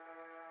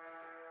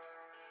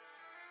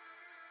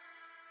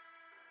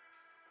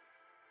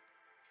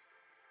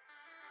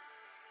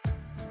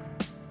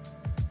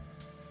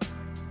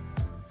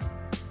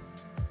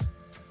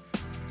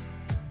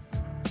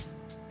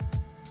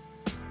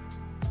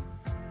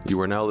You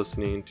are now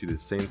listening to the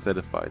Saints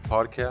Edified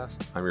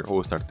podcast. I'm your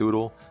host,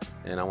 Arturo,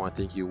 and I want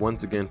to thank you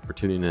once again for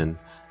tuning in.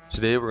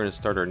 Today, we're going to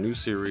start our new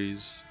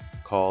series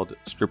called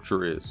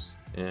Scripture Is.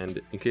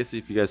 And in case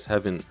if you guys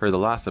haven't heard the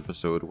last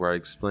episode where I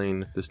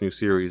explained this new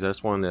series, I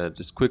just want to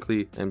just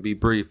quickly and be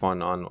brief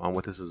on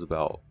what this is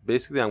about.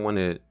 Basically, I want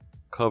to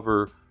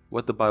cover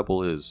what the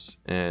Bible is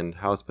and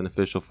how it's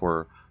beneficial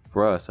for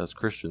us as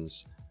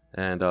Christians.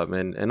 And not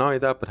only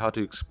that, but how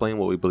to explain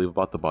what we believe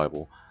about the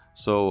Bible.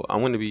 So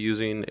I'm going to be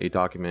using a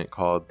document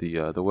called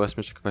the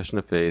Westminster Confession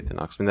of Faith, and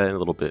I'll explain that in a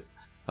little bit.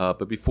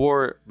 But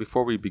before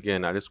we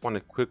begin, I just want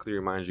to quickly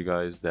remind you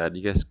guys that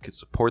you guys can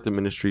support the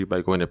ministry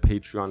by going to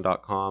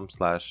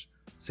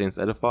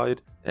patreon.com/saintsedified.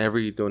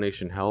 Every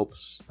donation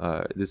helps.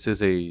 This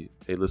is a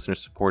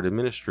listener-supported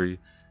ministry,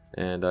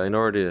 and in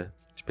order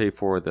to pay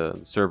for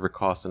the server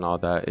costs and all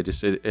that,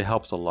 it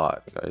helps a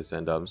lot, guys.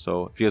 And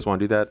so if you guys want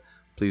to do that,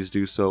 please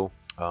do so.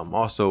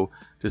 Also,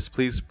 just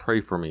please pray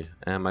for me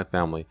and my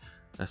family,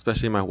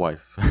 especially my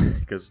wife,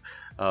 because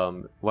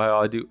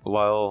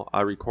while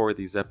I record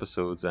these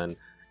episodes and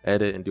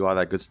edit and do all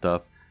that good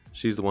stuff,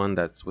 she's the one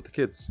that's with the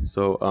kids.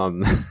 So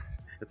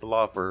it's a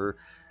lot for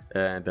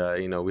her,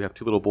 and we have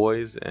 2 little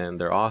boys, and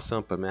they're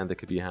awesome, but man, they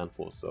could be a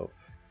handful. So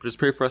just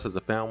pray for us as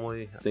a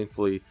family.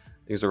 Thankfully,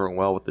 things are going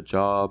well with the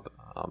job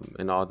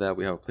and all that.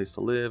 We have a place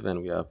to live,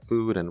 and we have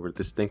food, and we're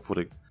just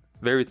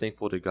very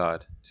thankful to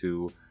God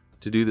to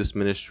do this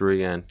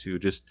ministry and to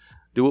just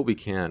do what we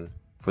can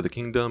for the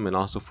kingdom and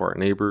also for our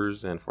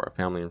neighbors and for our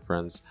family and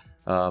friends.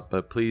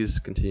 But please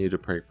continue to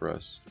pray for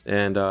us.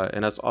 And I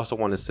also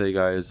want to say,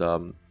 guys,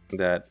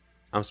 that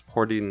I'm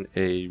supporting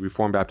a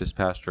Reformed Baptist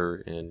pastor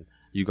in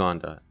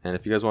Uganda. And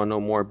if you guys want to know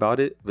more about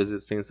it,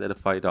 visit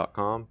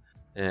saintsedify.com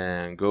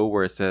and go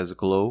where it says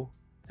glow.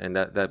 And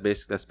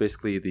that's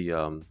basically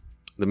the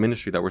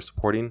ministry that we're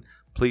supporting.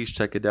 Please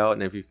check it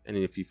out. And if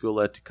you feel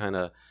led to kind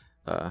of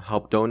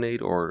help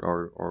donate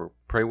or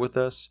pray with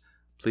us,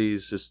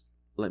 please just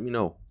let me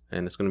know.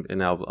 And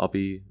I'll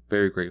be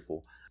very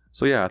grateful.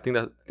 So yeah, I think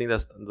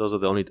those are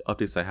the only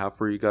updates I have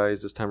for you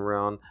guys this time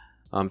around.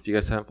 If you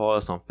guys haven't followed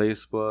us on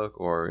Facebook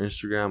or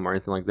Instagram or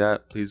anything like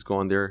that, please go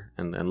on there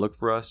and look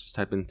for us. Just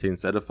type in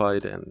Saints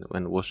Edified and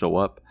we'll show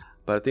up.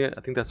 But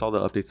I think that's all the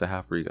updates I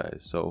have for you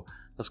guys. So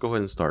let's go ahead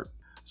and start.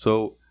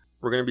 So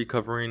we're going to be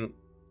covering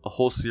a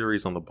whole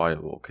series on the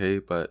Bible, okay?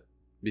 But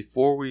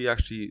before we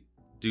actually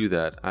do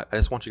that, I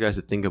just want you guys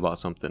to think about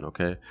something,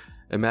 okay?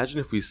 Imagine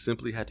if we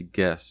simply had to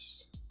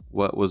guess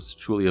what was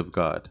truly of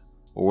God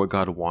or what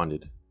God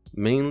wanted,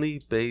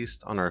 mainly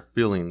based on our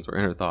feelings or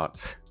inner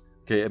thoughts.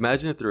 Okay,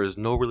 imagine if there is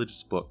no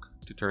religious book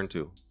to turn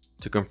to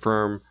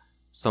confirm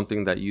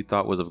something that you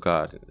thought was of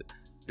God.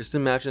 Just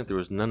imagine if there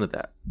was none of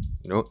that.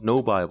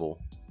 No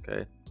Bible,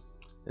 okay?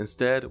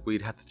 Instead,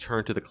 we'd have to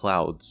turn to the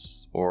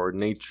clouds or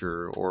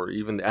nature or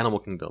even the animal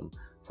kingdom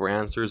for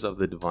answers of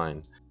the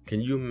divine.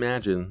 Can you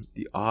imagine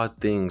the odd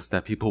things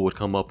that people would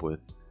come up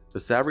with? The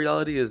sad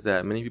reality is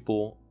that many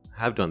people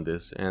have done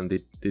this, and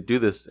they do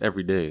this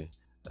every day,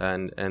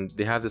 and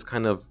they have this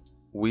kind of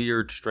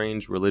weird,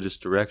 strange religious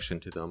direction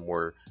to them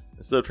where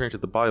instead of turning to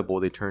the Bible,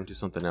 they turn to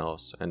something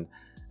else, and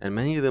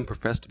many of them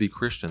profess to be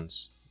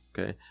Christians,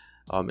 okay?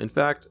 In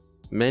fact,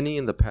 many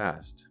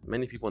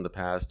people in the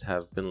past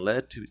have been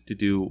led to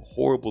do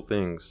horrible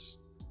things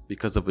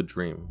because of a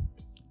dream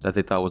that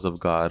they thought was of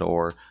God,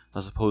 or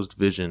a supposed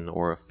vision,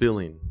 or a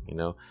feeling.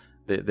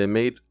 They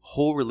made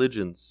whole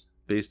religions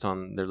based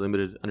on their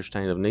limited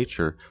understanding of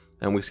nature,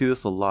 and we see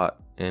this a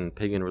lot in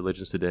pagan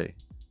religions today,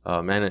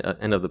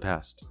 and of the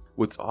past.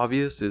 What's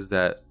obvious is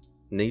that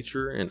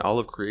nature and all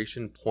of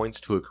creation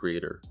points to a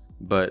creator,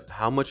 but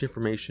how much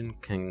information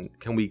can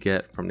we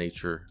get from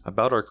nature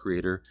about our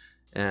creator,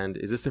 and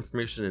is this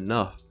information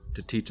enough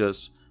to teach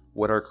us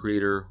what our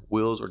creator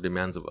wills or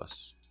demands of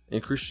us?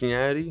 In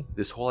Christianity,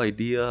 this whole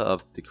idea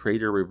of the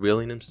creator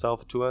revealing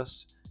himself to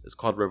us is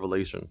called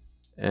revelation.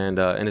 And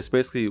it's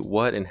basically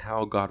what and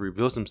how God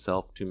reveals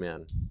himself to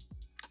man.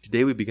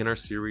 Today we begin our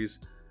series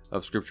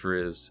of Scripture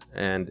Is,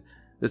 and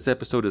this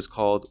episode is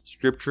called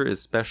Scripture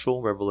is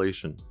Special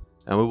Revelation.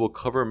 And we will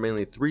cover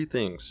mainly 3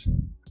 things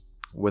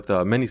with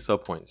many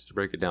subpoints to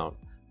break it down.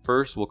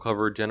 First, we'll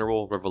cover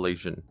general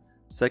revelation.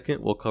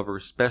 Second, we'll cover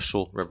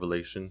special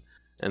revelation.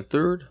 And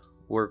third,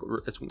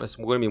 it's going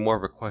to be more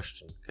of a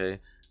question, okay?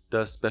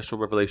 Does special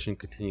revelation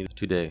continue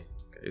today?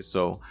 Okay,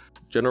 so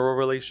general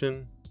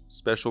revelation,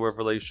 special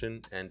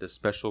revelation, and does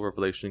special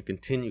revelation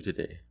continue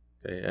today?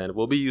 Okay, and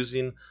we'll be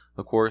using,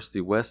 of course, the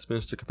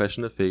Westminster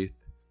Confession of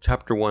Faith,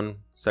 Chapter 1,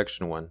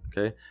 Section 1,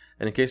 okay?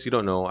 And in case you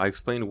don't know, I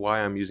explained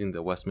why I'm using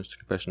the Westminster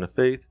Confession of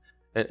Faith,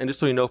 and just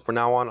so you know, from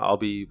now on, I'll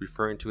be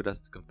referring to it as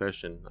the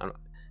Confession.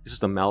 It's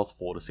just a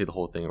mouthful to say the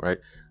whole thing, right?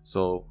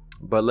 So,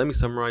 but let me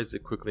summarize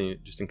it quickly,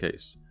 just in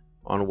case,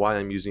 on why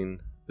I'm using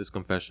this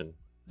confession.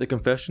 The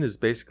confession is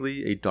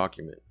basically a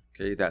document,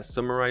 okay, that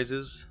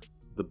summarizes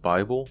the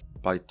Bible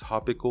by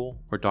topical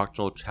or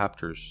doctrinal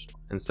chapters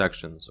and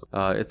sections.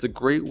 It's a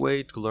great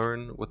way to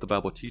learn what the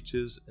Bible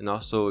teaches and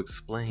also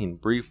explain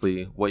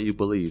briefly what you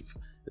believe.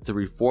 It's a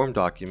reformed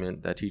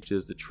document that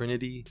teaches the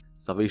Trinity,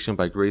 salvation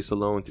by grace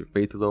alone, through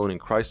faith alone, in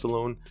Christ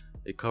alone.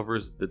 It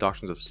covers the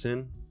doctrines of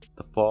sin,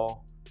 the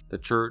fall, the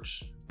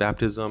church,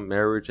 baptism,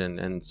 marriage,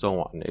 and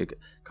so on. It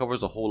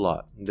covers a whole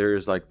lot.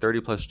 There's like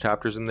 30 plus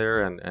chapters in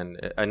there, and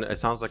it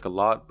sounds like a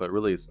lot, but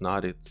really it's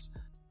not. It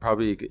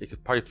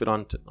could probably fit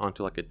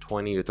onto like a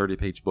 20 or 30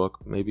 page book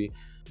maybe.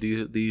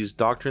 These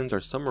doctrines are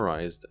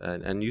summarized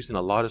and used in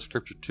a lot of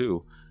scripture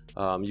too.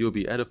 You will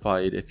be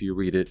edified if you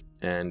read it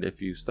and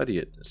if you study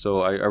it.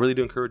 So I really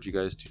do encourage you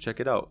guys to check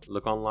it out.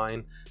 Look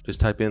online, just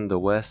type in the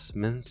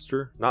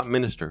Westminster, not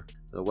minister,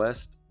 the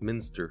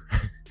Westminster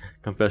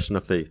Confession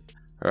of Faith.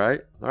 All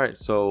right.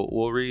 So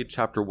we'll read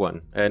chapter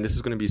 1, and this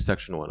is going to be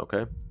section 1,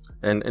 okay?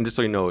 And just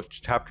so you know,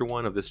 chapter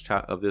 1 of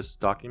this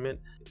document,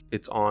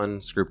 it's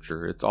on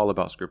scripture. It's all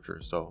about scripture.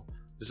 So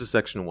this is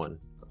section 1.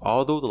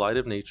 Although the light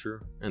of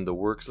nature and the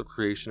works of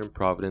creation and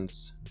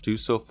providence do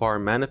so far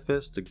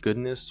manifest the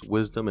goodness,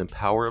 wisdom, and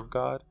power of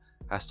God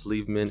as to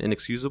leave men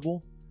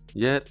inexcusable,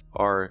 yet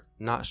are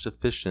not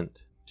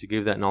sufficient to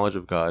give that knowledge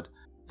of God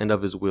and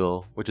of his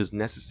will which is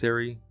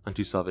necessary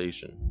unto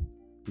salvation.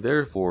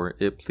 Therefore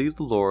it pleased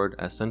the Lord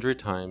at sundry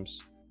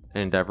times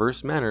and in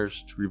diverse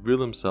manners to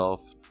reveal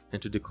himself and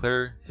to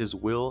declare his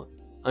will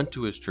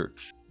unto his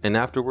church, and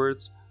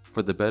afterwards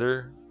for the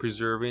better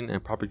preserving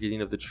and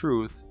propagating of the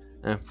truth,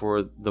 and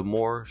for the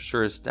more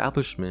sure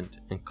establishment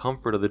and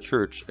comfort of the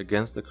church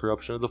against the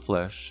corruption of the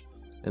flesh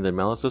and the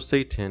malice of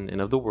Satan and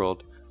of the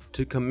world,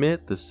 to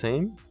commit the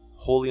same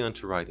wholly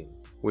unto writing,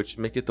 which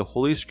maketh the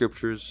holy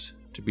scriptures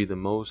to be the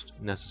most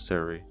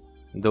necessary,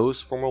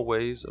 those former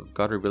ways of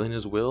God revealing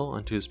his will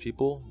unto his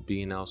people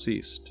being now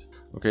ceased.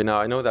 Okay,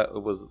 now I know that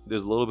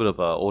there's a little bit of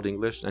Old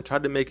English, and I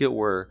tried to make it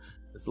where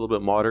it's a little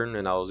bit modern,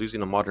 and I was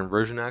using a modern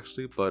version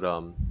actually, but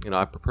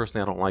I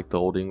personally don't like the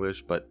Old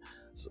English, but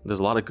there's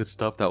a lot of good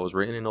stuff that was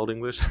written in Old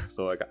English,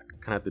 so I kind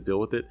of have to deal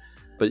with it.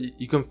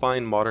 But you can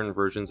find modern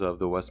versions of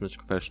the Westminster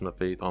Confession of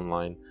Faith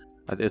online.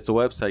 It's a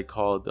website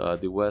called the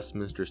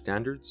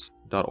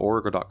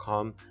westminsterstandards.org or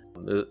 .com.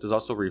 There's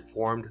also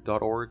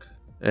reformed.org.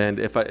 And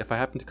if I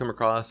happen to come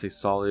across a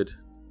solid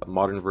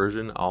modern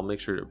version, I'll make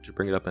sure to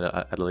bring it up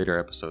at a later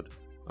episode.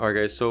 Alright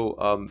guys, so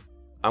I'm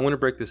going to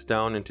break this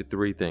down into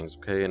 3 things,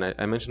 okay? And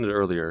I mentioned it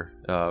earlier.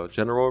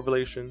 General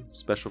revelation,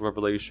 special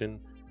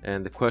revelation,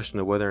 and the question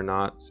of whether or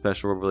not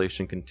special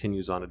revelation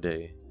continues on a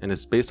day. And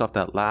it's based off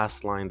that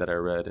last line that I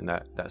read in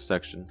that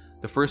section.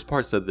 The first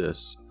part said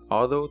this: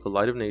 although the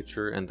light of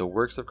nature and the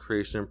works of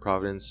creation and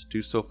providence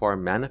do so far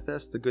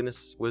manifest the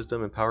goodness,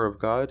 wisdom, and power of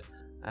God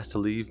as to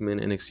leave men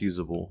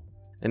inexcusable.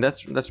 And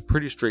that's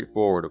pretty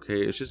straightforward,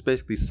 okay? It's just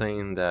basically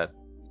saying that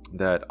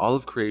all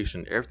of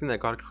creation, everything that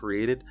God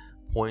created,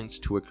 points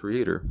to a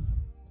creator.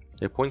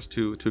 It points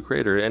to a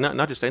creator, and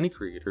not just any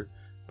creator,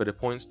 but it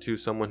points to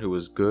someone who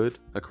is good,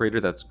 a creator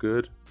that's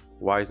good,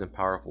 wise, and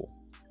powerful.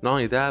 Not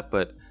only that,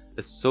 but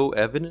it's so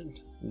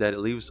evident that it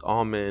leaves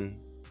all men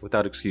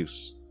without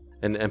excuse.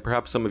 And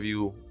perhaps some of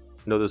you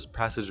know this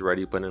passage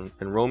already, but in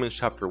Romans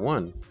chapter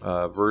 1,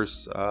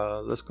 let's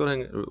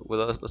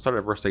start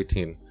at verse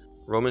 18.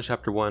 Romans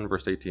chapter 1,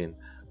 verse 18.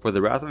 For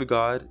the wrath of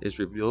God is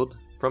revealed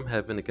from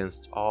heaven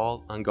against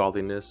all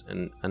ungodliness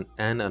and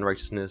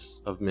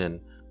unrighteousness of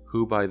men,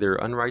 who by their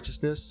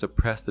unrighteousness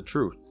suppress the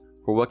truth.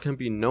 For what can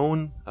be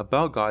known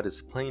about God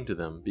is plain to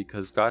them,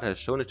 because God has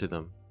shown it to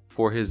them.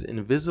 For his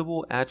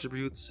invisible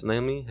attributes,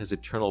 namely his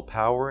eternal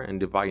power and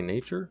divine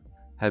nature,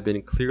 have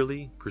been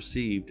clearly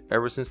perceived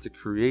ever since the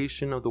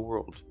creation of the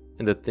world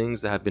and the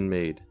things that have been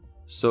made.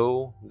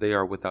 So they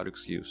are without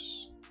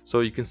excuse.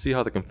 So you can see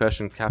how the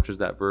confession captures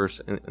that verse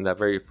in that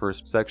very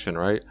first section,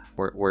 right?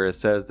 Where it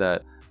says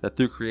that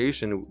through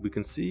creation we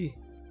can see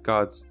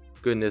God's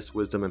goodness,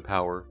 wisdom, and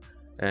power,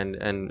 and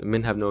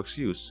men have no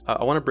excuse.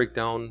 I want to break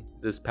down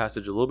this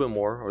passage a little bit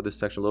more, or this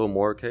section a little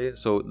more, okay?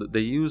 So they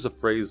use a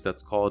phrase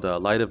that's called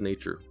light of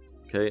nature,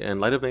 okay?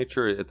 And light of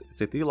nature, it's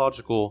a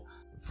theological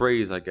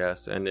phrase, I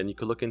guess, and you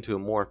can look into it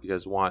more if you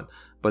guys want.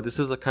 But this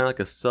is kind of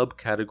like a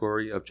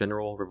subcategory of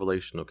general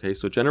revelation, okay?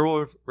 So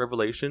general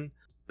revelation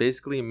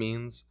basically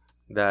means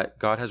that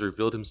God has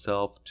revealed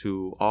himself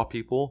to all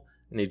people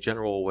in a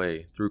general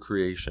way through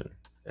creation.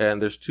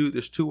 And there's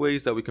two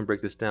ways that we can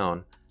break this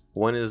down.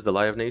 One is the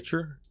light of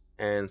nature,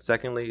 and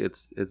secondly,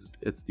 it's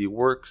the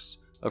works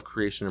of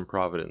creation and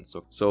providence.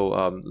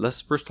 So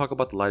let's first talk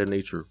about the light of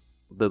nature.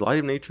 The light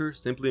of nature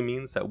simply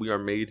means that we are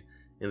made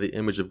in the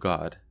image of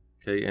God,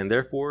 okay, and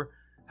therefore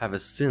have a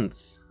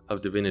sense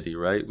of divinity,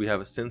 right? We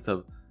have a sense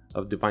of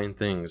divine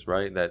things,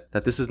 right?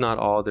 That this is not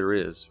all there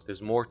is.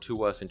 There's more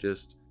to us than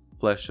just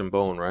flesh and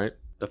bone, right?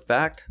 The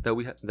fact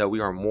that we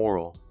are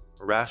moral,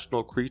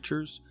 rational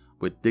creatures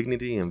with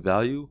dignity and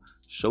value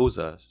shows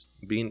us,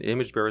 being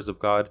image bearers of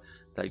God,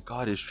 that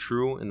God is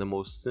true in the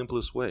most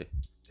simplest way.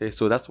 Okay,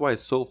 so that's why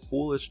it's so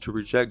foolish to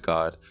reject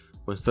God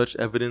when such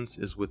evidence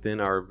is within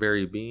our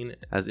very being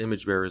as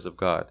image bearers of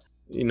God.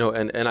 You know,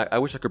 and I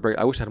wish I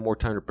had more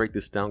time to break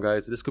this down,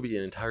 guys. This could be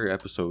an entire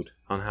episode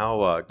on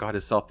how God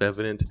is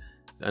self-evident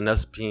and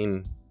us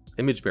being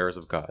image bearers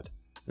of God.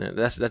 And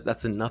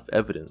that's enough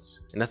evidence,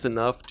 and that's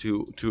enough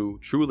to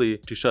truly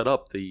to shut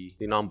up the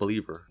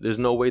non-believer. There's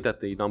no way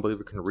that the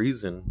non-believer can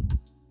reason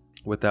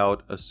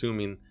without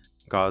assuming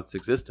God's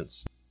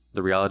existence,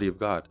 the reality of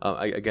God.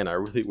 I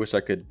really wish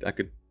I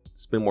could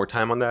spend more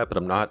time on that, but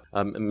I'm not.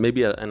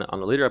 Maybe on a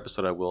later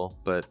episode I will,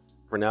 but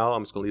for now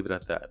I'm just gonna leave it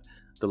at that.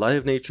 The light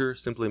of nature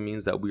simply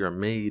means that we are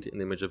made in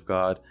the image of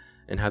God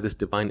and have this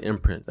divine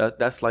imprint.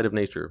 That's light of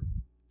nature.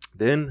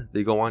 Then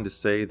they go on to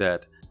say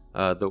that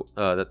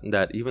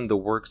that even the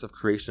works of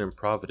creation and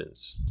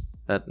providence,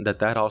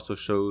 that also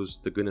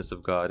shows the goodness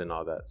of God and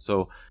all that.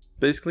 So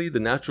basically, the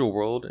natural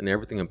world and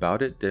everything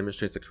about it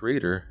demonstrates a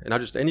creator, and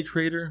not just any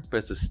creator, but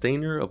a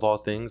sustainer of all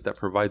things that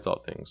provides all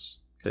things.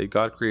 Okay,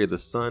 God created the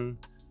sun,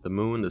 the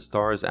moon, the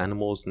stars,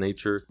 animals,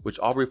 nature, which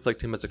all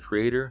reflect him as a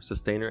creator,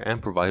 sustainer,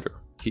 and provider.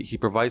 He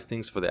provides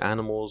things for the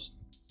animals,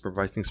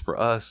 provides things for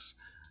us,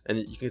 and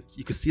you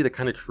can see the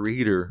kind of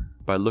creator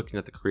by looking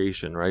at the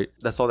creation, right?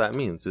 That's all that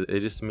means.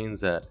 It just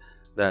means that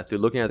through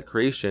looking at the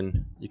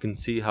creation, you can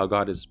see how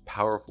God is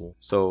powerful,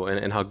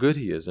 and how good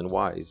he is and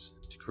wise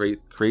to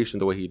create creation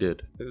the way he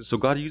did. So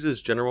God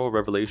uses general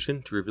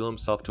revelation to reveal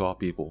himself to all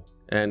people.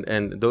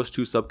 And those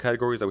two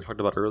subcategories that we talked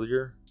about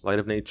earlier, light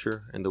of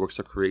nature and the works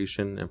of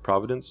creation and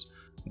providence,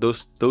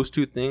 those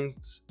two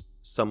things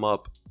sum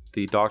up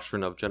the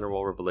doctrine of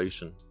general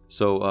revelation.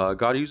 So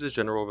God uses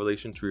general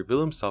revelation to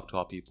reveal himself to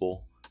all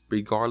people,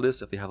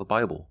 regardless if they have a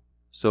Bible.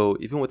 So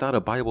even without a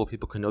Bible,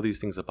 people can know these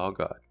things about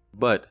God.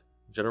 But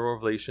general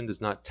revelation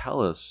does not tell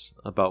us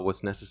about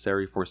what's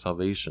necessary for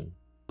salvation,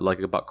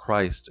 like about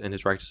Christ and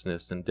his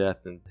righteousness and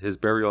death and his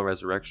burial and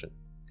resurrection.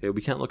 Okay,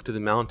 we can't look to the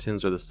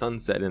mountains or the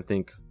sunset and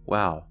think,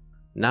 wow,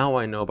 now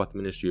I know about the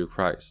ministry of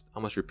Christ. I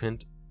must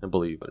repent and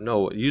believe.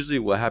 No, usually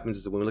what happens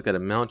is that when we look at a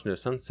mountain or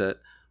sunset,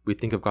 we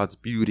think of God's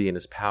beauty and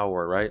his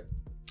power, right?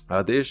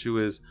 The issue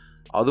is,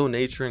 although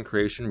nature and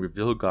creation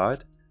reveal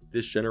God,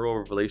 this general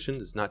revelation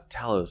does not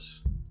tell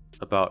us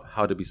about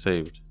how to be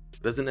saved.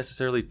 It doesn't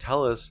necessarily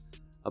tell us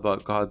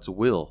about God's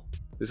will.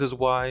 This is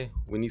why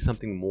we need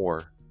something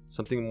more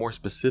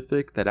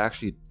specific that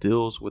actually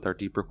deals with our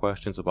deeper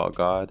questions about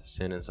God,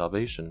 sin, and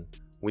salvation.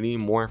 We need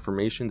more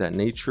information that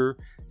nature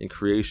and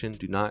creation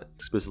do not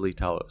explicitly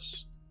tell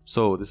us.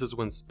 So this is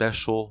when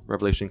special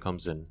revelation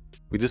comes in.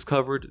 We just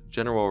covered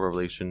general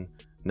revelation.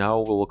 Now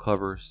we will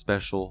cover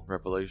special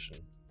revelation.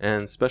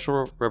 And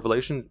special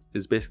revelation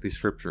is basically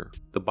scripture,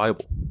 the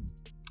Bible.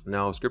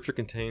 Now, scripture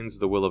contains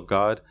the will of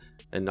God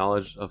and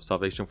knowledge of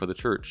salvation for the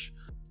church.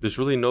 There's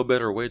really no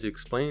better way to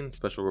explain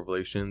special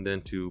revelation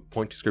than to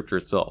point to scripture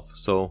itself.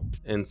 So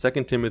in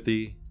 2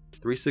 Timothy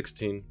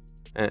 3:16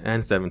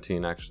 and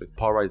 17, actually,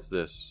 Paul writes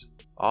this: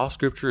 all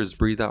scripture is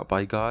breathed out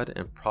by God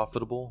and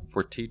profitable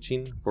for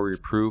teaching, for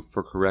reproof,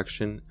 for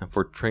correction, and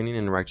for training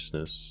in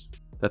righteousness,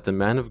 that the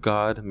man of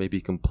God may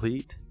be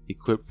complete,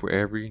 equipped for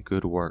every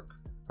good work.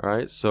 All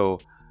right, so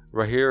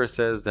right here it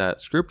says that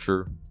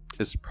scripture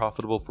is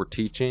profitable for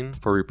teaching,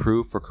 for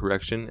reproof, for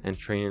correction, and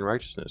training in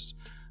righteousness.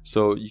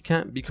 So you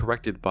can't be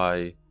corrected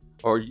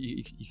or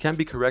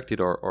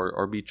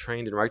be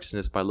trained in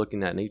righteousness by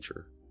looking at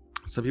nature.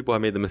 Some people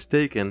have made the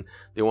mistake and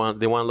they want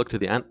to look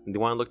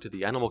to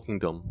the animal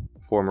kingdom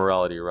for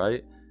morality,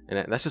 right?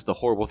 And that's just a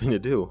horrible thing to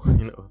do.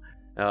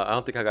 I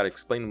don't think I got to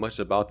explain much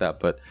about that,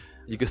 but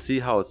you can see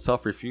how it's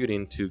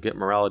self-refuting to get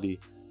morality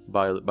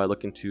by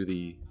looking to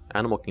the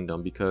animal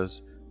kingdom,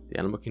 because the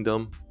animal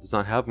kingdom does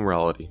not have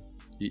morality.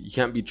 You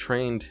can't be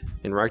trained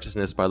in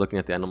righteousness by looking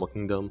at the animal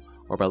kingdom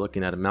or by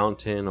looking at a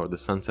mountain or the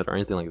sunset or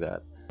anything like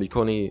that. You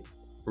can only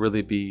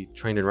really be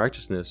trained in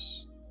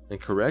righteousness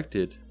and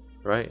corrected,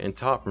 right, and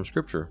taught from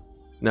scripture.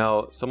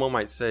 Now, someone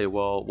might say,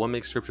 well, what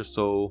makes scripture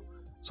so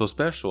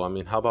special? I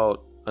mean, how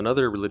about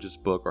another religious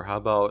book, or how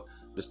about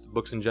just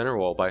books in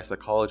general by a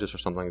psychologist or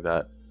something like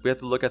that? We have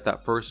to look at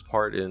that first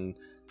part in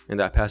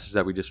that passage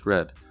that we just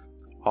read.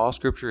 All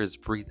scripture is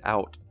breathed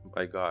out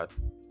by God.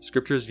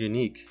 Scripture is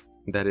unique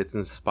in that it's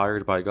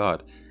inspired by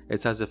God.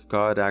 It's as if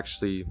God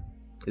actually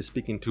is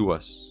speaking to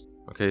us.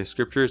 Okay,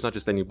 scripture is not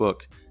just any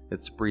book.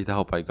 It's breathed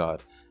out by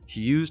God.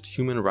 He used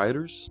human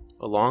writers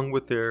along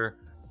with their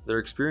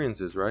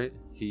experiences, right?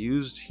 He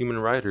used human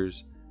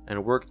writers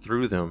and worked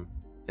through them,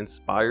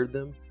 inspired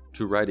them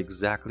to write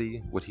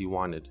exactly what he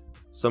wanted.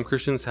 Some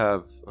Christians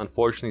have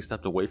unfortunately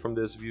stepped away from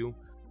this view,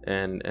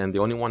 and they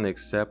only want to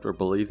accept or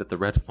believe that the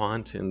red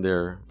font in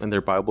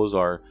their Bibles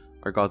are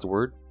God's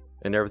word,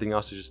 and everything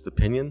else is just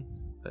opinion.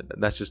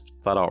 That's just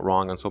flat out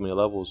wrong on so many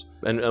levels.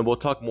 And we'll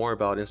talk more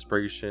about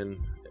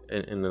inspiration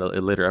in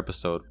a later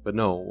episode. But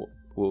no,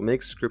 what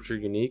makes scripture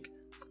unique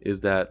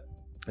is that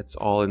it's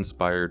all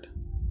inspired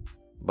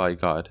by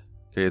God.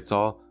 Okay, it's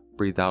all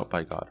breathed out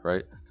by God,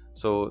 right?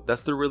 So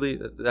that's really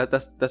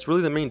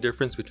the main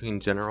difference between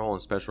general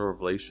and special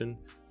revelation.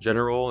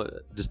 General,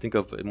 just think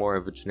of more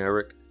of a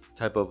generic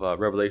type of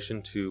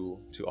revelation to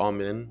all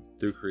men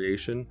through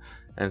creation,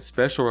 and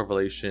special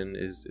revelation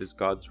is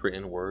God's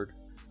written word.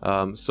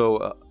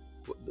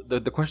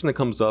 The question that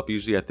comes up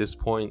usually at this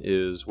point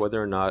is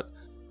whether or not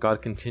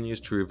God continues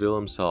to reveal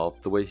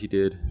himself the way he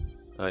did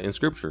in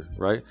Scripture,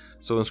 right?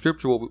 So in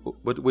Scripture,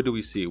 what do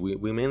we see?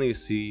 We mainly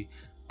see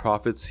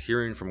prophets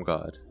hearing from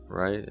God,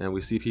 right? And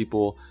we see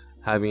people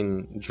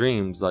having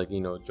dreams, like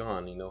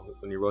John,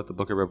 when he wrote the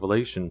book of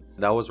Revelation,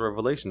 that was a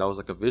revelation, that was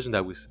like a vision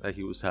that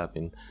he was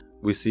having.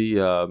 We see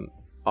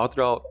all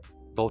throughout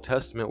the Old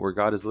Testament where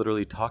God is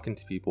literally talking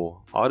to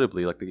people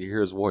audibly, like they can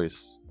hear his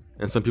voice.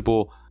 And some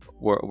people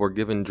were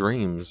given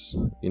dreams,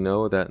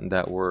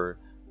 that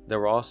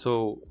were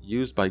also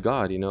used by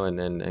God,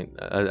 and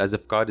as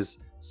if God is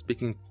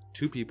speaking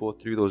to people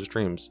through those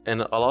dreams.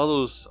 And a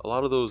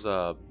lot of those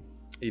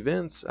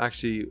events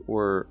actually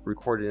were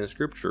recorded in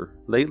Scripture.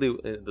 Lately,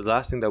 the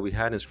last thing that we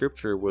had in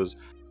Scripture was,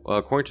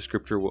 according to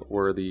Scripture,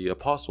 were the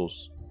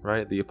apostles,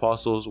 right? The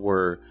apostles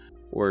were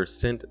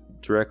sent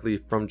directly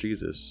from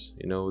Jesus.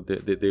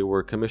 They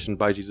were commissioned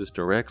by Jesus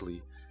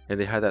directly, and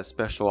they had that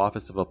special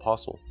office of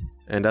apostle.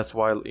 And that's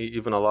why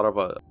even a lot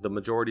of the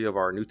majority of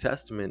our New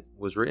Testament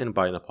was written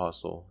by an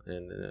apostle,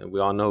 and we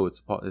all know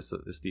it's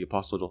the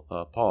apostle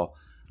Paul.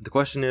 The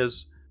question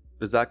is,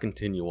 does that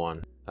continue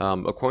on?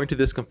 According to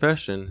this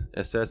confession,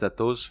 it says that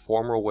those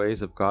former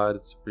ways of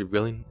God's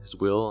revealing his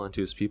will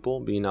unto his people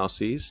being now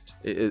ceased.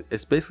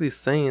 It's basically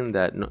saying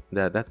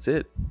that's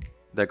it,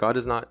 that God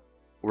is not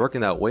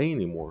working that way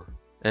anymore.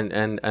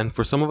 And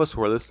for some of us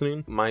who are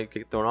listening, might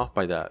get thrown off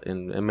by that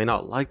and may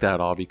not like that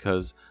at all,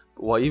 because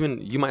even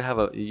you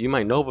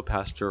might know of a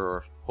pastor,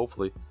 or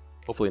hopefully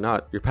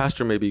not, your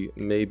pastor may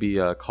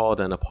be called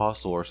an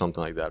apostle or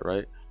something like that,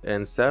 right?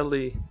 And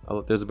sadly,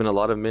 there's been a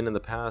lot of men in the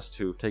past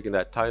who've taken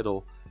that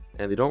title,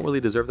 and they don't really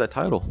deserve that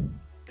title.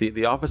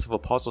 The office of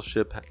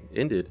apostleship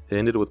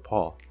ended with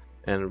Paul,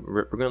 and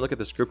we're going to look at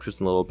the Scriptures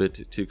in a little bit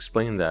to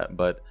explain that.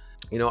 But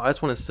I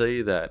just want to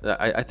say that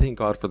I thank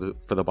God for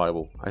the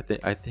Bible. I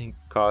thank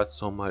God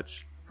so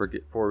much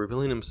for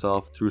revealing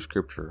himself through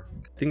Scripture.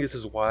 I think this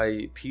is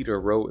why Peter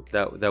wrote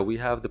that we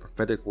have the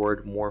prophetic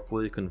word more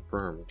fully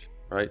confirmed,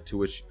 right?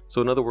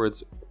 So in other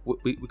words,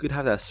 we could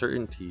have that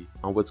certainty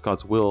on what's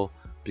God's will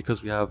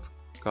because we have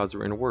God's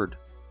written word.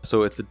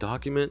 So it's a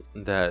document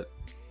that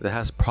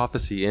has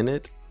prophecy in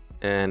it,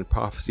 and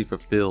prophecy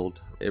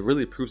fulfilled. It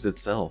really proves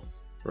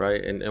itself,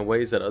 right? In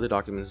ways that other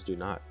documents do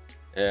not.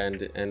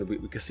 And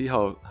we can see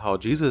how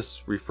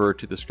Jesus referred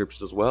to the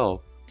Scriptures as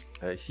well.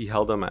 He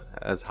held them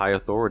as high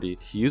authority.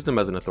 He used them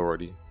as an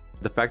authority.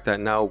 The fact that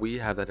now we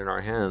have that in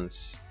our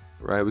hands,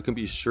 right? We can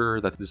be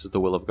sure that this is the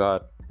will of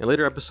God. In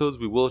later episodes,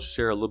 we will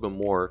share a little bit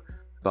more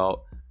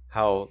about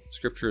how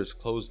Scripture is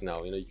closed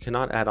now. You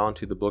cannot add on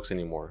to the books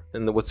anymore.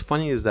 And what's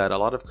funny is that a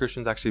lot of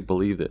Christians actually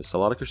believe this. A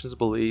lot of Christians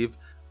believe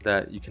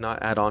that you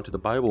cannot add on to the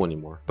Bible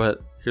anymore.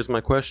 But here's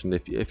my question.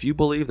 If you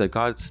believe that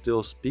God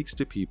still speaks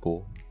to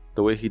people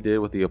the way he did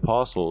with the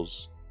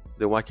apostles,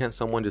 then why can't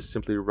someone just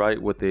simply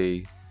write what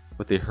they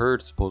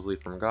heard supposedly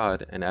from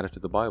God and add it to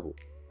the Bible?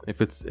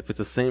 If it's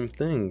the same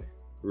thing,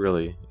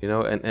 really,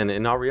 and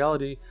in our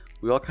reality,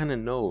 we all kind of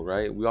know,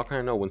 right? We all kind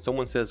of know when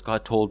someone says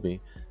God told me,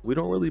 we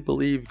don't really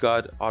believe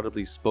God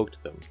audibly spoke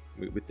to them.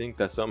 We think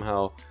that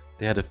somehow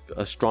they had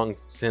a strong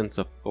sense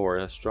of, or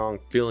a strong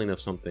feeling of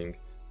something,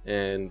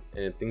 and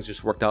things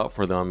just worked out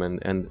for them,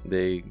 and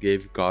they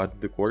gave God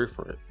the glory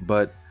for it.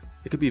 But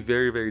it could be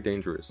very, very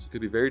dangerous. It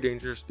could be very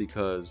dangerous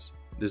because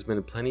there's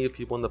been plenty of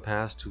people in the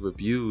past who've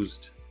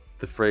abused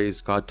the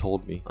phrase God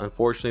told me.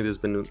 Unfortunately, there's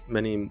been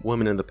many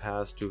women in the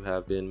past who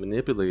have been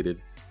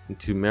manipulated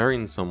into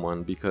marrying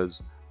someone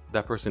because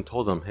that person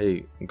told them,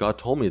 hey, God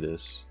told me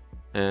this,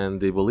 and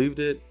they believed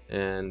it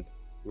and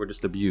were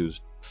just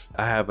abused.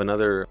 I have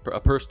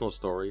a personal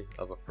story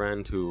of a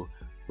friend who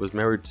was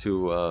married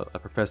to a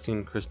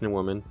professing Christian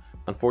woman.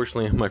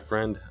 Unfortunately, my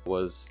friend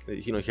was,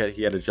 he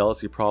had a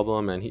jealousy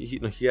problem, and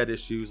he had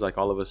issues like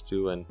all of us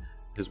do, and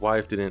his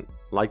wife didn't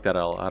like that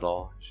at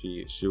all.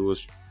 She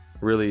was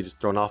really just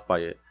thrown off by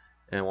it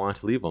and wanted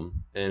to leave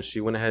him. And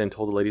she went ahead and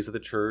told the ladies of the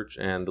church,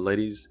 and the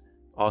ladies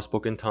all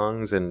spoke in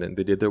tongues, and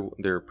they did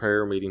their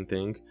prayer meeting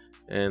thing,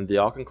 and they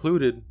all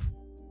concluded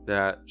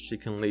that she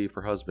can leave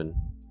her husband.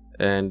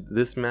 And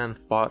this man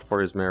fought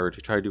for his marriage.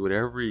 He tried to do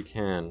whatever he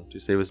can to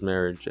save his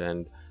marriage,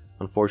 and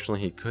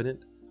unfortunately he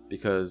couldn't,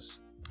 because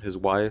his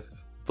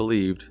wife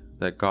believed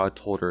that God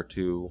told her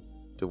to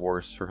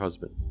divorce her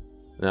husband.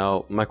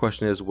 Now, my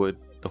question is, would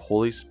the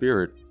Holy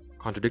Spirit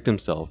contradict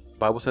himself? The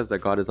Bible says that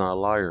God is not a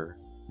liar.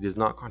 He does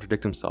not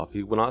contradict himself.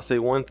 He will not say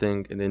one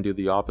thing and then do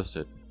the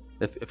opposite.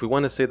 If we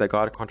want to say that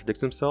God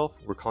contradicts himself,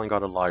 we're calling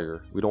God a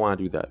liar. We don't want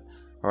to do that.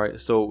 All right,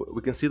 so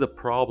we can see the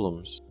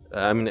problems.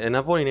 And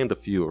I've only named a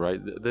few, right?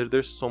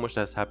 There's so much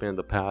that's happened in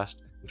the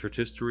past in church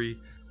history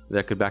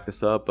that could back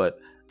this up, but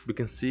we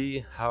can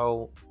see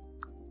how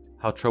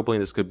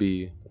troubling this could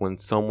be when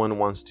someone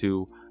wants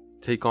to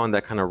take on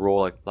that kind of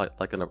role,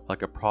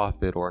 like a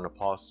prophet or an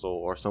apostle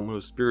or someone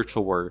who's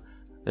spiritual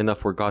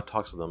enough where God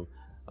talks to them.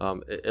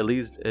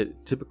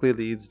 It typically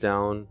leads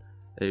down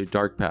a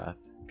dark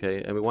path,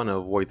 okay? And we want to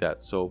avoid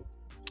that. So,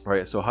 all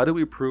right, so how do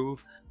we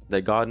prove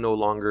that God no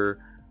longer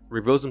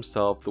reveals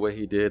himself the way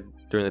he did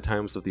during the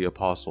times of the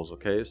apostles?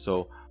 Okay,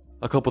 so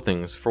a couple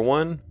things. For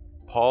one,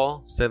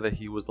 Paul said that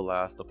he was the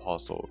last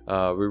apostle.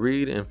 We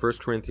read in 1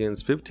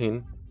 Corinthians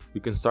 15, we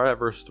can start at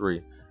verse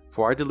 3.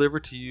 For I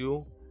delivered to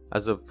you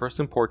as of first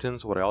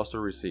importance what I also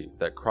received,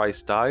 that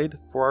Christ died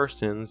for our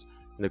sins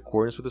in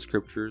accordance with the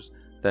scriptures,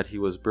 that he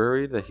was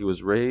buried, that he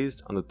was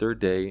raised on the third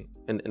day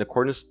in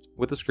accordance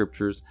with the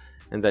scriptures,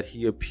 and that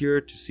he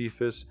appeared to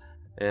Cephas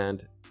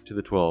and to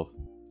the 12.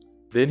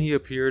 Then he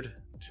appeared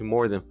to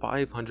more than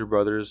 500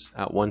 brothers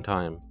at one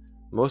time,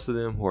 most of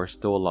them who are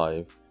still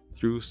alive,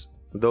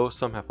 though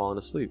some have fallen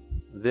asleep.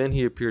 Then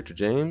he appeared to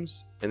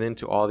James, and then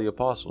to all the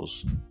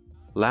apostles.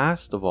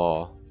 Last of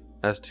all,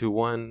 as to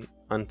one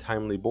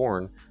untimely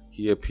born,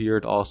 he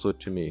appeared also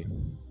to me.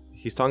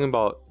 He's talking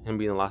about him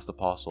being the last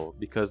apostle,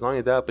 because not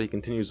only that, but he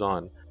continues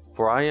on.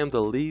 For I am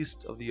the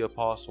least of the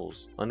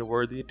apostles,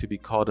 unworthy to be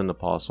called an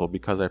apostle,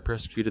 because I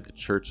persecuted the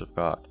church of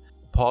God.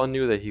 Paul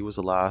knew that he was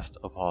the last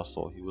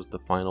apostle. He was the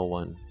final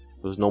one.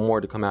 There was no more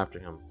to come after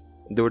him.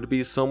 There would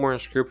be somewhere in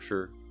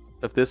scripture,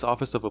 if this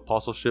office of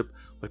apostleship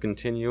would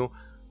continue,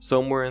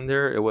 somewhere in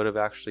there it would have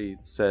actually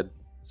said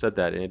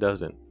that, and it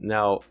doesn't.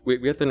 Now,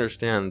 we have to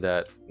understand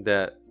that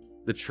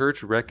the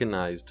church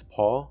recognized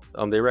Paul.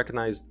 They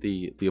recognized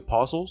the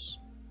apostles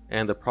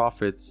and the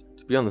prophets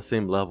to be on the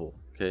same level,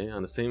 okay,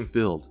 on the same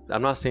field.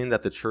 I'm not saying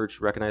that the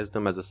church recognized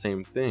them as the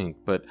same thing,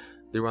 but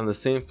they were on the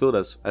same field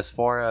as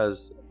far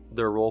as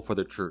their role for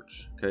the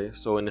church, okay?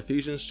 So in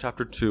Ephesians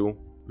chapter 2,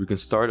 we can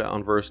start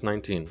on verse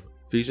 19.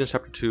 Ephesians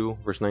chapter 2,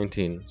 verse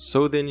 19.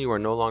 So then you are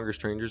no longer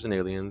strangers and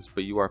aliens,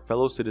 but you are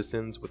fellow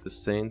citizens with the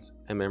saints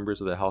and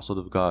members of the household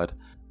of God,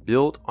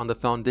 built on the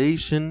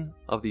foundation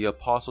of the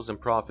apostles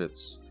and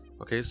prophets.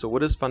 Okay, so what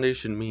does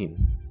foundation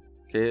mean?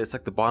 Okay, it's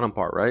like the bottom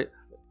part, right?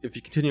 If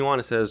you continue on,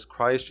 it says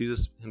Christ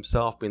Jesus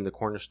himself being the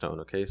cornerstone.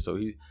 Okay, so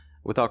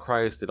without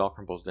Christ, it all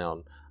crumbles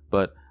down.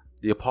 But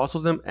the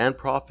apostles and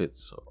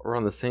prophets are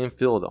on the same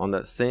field, on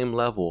that same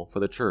level for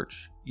the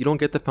church. You don't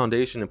get the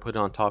foundation and put it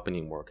on top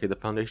anymore. Okay, the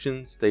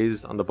foundation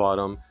stays on the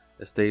bottom.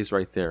 It stays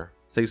right there,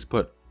 stays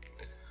put.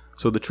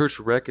 So the church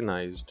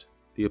recognized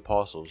the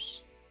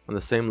apostles on the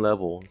same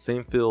level,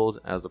 same field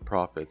as the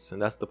prophets. And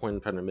that's the point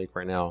I'm trying to make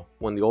right now.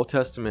 When the Old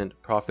Testament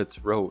prophets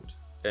wrote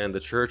and the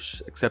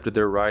church accepted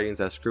their writings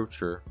as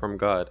scripture from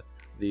God,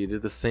 they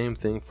did the same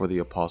thing for the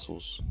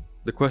apostles.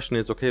 The question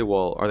is, okay,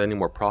 well, are there any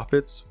more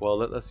prophets? Well,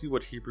 let's see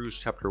what Hebrews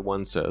chapter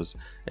 1 says.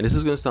 And this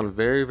is going to sound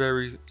very,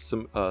 very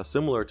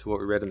similar to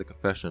what we read in the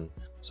confession.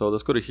 So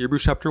let's go to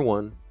Hebrews chapter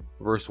 1,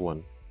 verse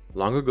 1.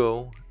 Long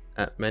ago,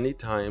 at many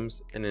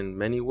times and in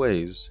many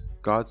ways,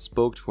 God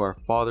spoke to our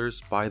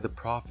fathers by the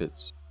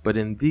prophets. But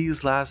in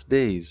these last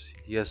days,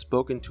 he has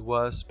spoken to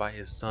us by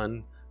his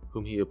Son,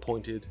 whom he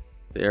appointed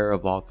the heir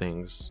of all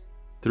things,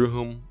 through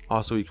whom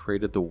also he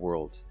created the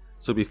world.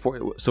 So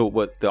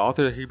what the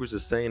author of Hebrews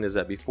is saying is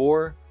that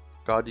before,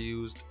 God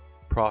used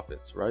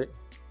prophets, right?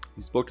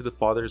 He spoke to the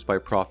fathers by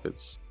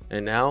prophets.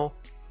 And now,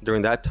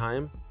 during that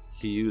time,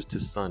 he used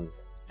his Son.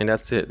 And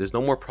that's it. There's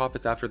no more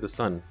prophets after the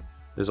Son.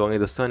 There's only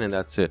the Son, and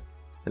that's it.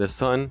 And the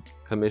Son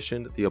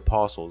commissioned the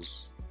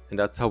apostles. And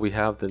that's how we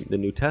have the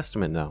New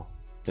Testament now.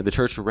 And the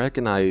church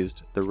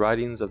recognized the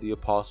writings of the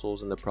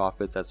apostles and the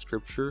prophets as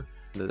scripture.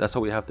 That's how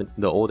we have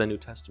the Old and New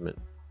Testament.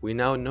 We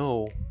now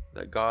know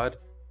that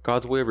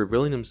God's way of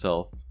revealing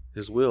himself,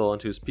 his will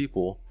unto his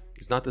people,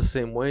 is not the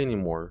same way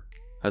anymore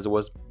as it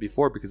was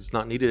before, because it's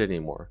not needed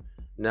anymore.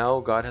 Now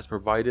God has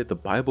provided the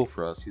Bible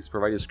for us. He's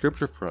provided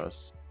scripture for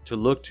us to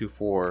look to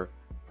for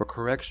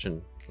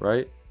correction,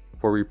 right?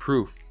 For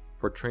reproof,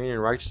 for training in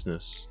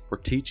righteousness, for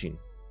teaching.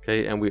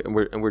 Okay, and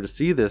we're to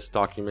see this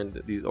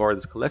document,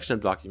 this collection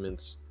of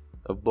documents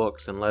of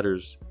books and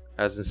letters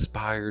as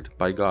inspired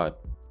by God.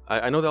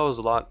 I know that was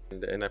a lot,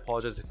 and I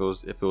apologize if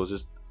it was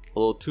just a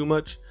little too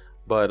much.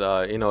 But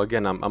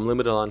again, I'm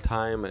limited on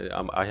time.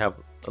 I have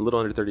a little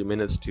under 30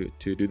 minutes to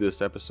do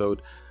this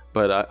episode.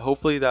 But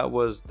hopefully that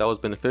was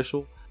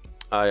beneficial.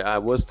 I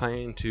was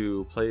planning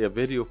to play a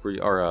video for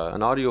you, or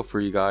an audio for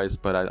you guys,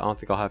 but I don't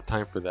think I'll have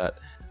time for that.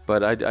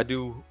 But I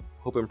do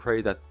hope and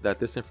pray that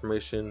this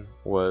information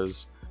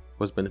was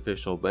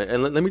beneficial.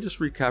 And let me just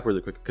recap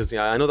really quick, because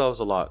I know that was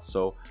a lot.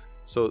 So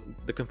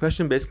the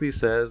confession basically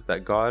says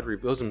that God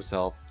reveals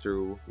himself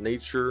through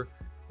nature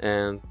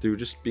and through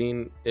just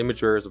being image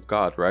bearers of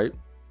God, right?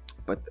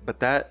 But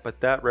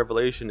that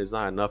revelation is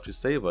not enough to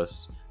save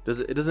us.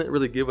 It doesn't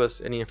really give us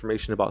any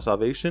information about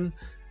salvation.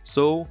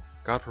 So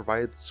God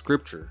provided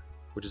scripture,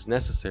 which is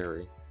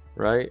necessary,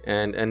 right?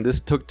 And this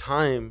took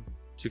time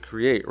to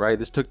create, right?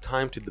 This took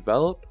time to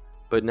develop,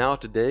 but now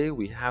today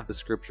we have the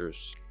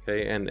scriptures,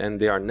 okay? And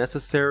they are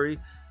necessary,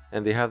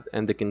 and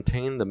they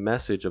contain the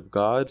message of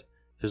God,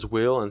 his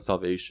will, and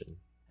salvation.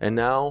 And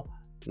now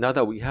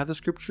that we have the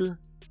scripture,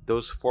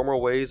 those former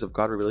ways of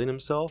God revealing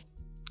himself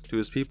to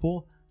his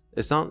people,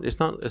 it's not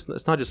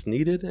just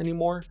needed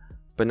anymore,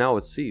 but now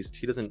it's ceased.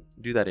 He doesn't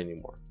do that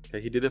anymore.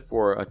 Okay, he did it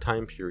for a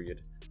time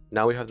period.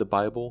 Now we have the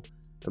Bible,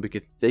 and we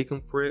can thank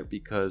him for it,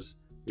 because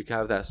we can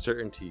have that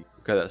certainty.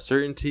 We got that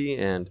certainty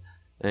and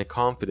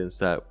confidence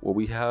that what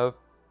we have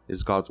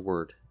is God's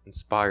word,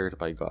 inspired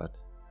by God.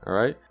 All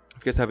right.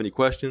 If you guys have any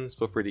questions,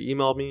 feel free to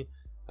email me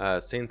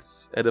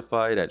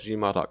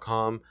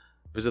saintsedified@gmail.com.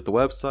 Visit the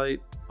website,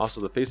 also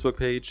the Facebook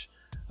page.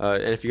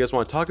 And if you guys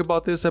want to talk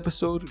about this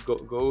episode,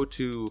 go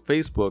to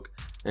Facebook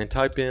and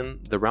type in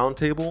the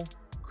Roundtable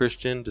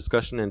Christian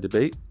Discussion and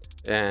Debate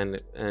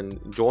and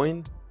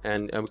join,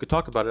 and we could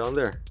talk about it on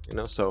there.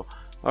 So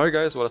all right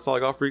guys, well, that's all I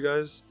got for you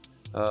guys.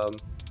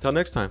 Till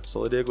next time,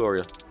 Soli Deo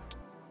Gloria.